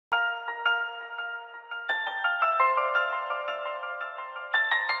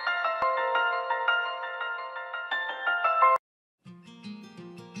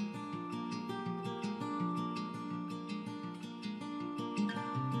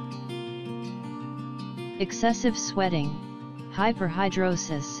Excessive sweating,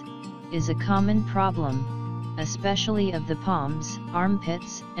 hyperhidrosis, is a common problem, especially of the palms,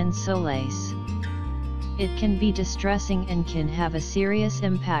 armpits, and soles. It can be distressing and can have a serious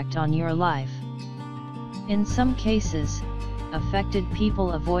impact on your life. In some cases, affected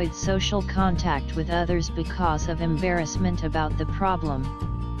people avoid social contact with others because of embarrassment about the problem.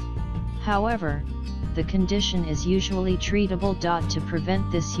 However, the condition is usually treatable. To prevent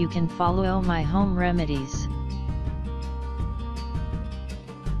this, you can follow my home remedies.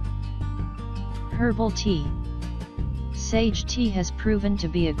 Herbal tea. Sage tea has proven to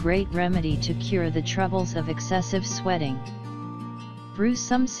be a great remedy to cure the troubles of excessive sweating. Brew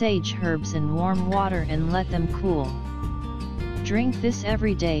some sage herbs in warm water and let them cool. Drink this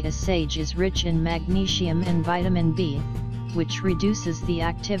every day, as sage is rich in magnesium and vitamin B, which reduces the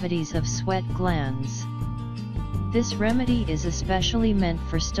activities of sweat glands. This remedy is especially meant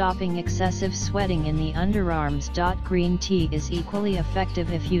for stopping excessive sweating in the underarms. Green tea is equally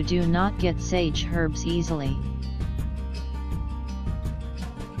effective if you do not get sage herbs easily.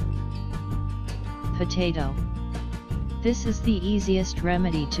 Potato. This is the easiest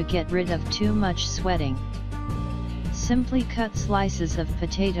remedy to get rid of too much sweating. Simply cut slices of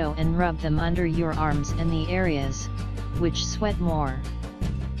potato and rub them under your arms and the areas which sweat more.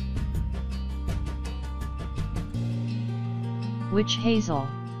 Witch hazel.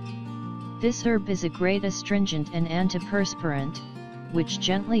 This herb is a great astringent and antiperspirant, which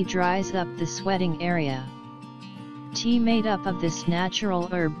gently dries up the sweating area. Tea made up of this natural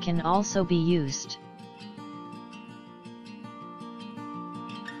herb can also be used.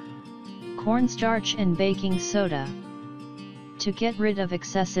 Cornstarch and baking soda. To get rid of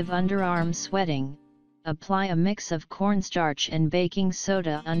excessive underarm sweating, apply a mix of cornstarch and baking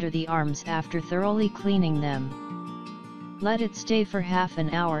soda under the arms after thoroughly cleaning them. Let it stay for half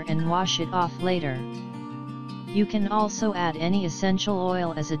an hour and wash it off later. You can also add any essential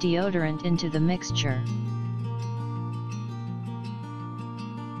oil as a deodorant into the mixture.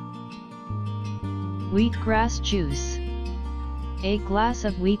 Wheatgrass juice. A glass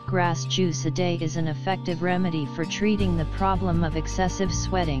of wheatgrass juice a day is an effective remedy for treating the problem of excessive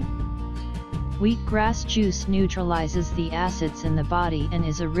sweating. Wheatgrass juice neutralizes the acids in the body and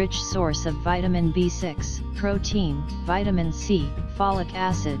is a rich source of vitamin B6, protein, vitamin C, folic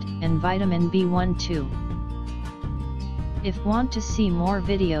acid, and vitamin B1-2. If want to see more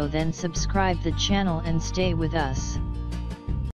video, then subscribe the channel and stay with us.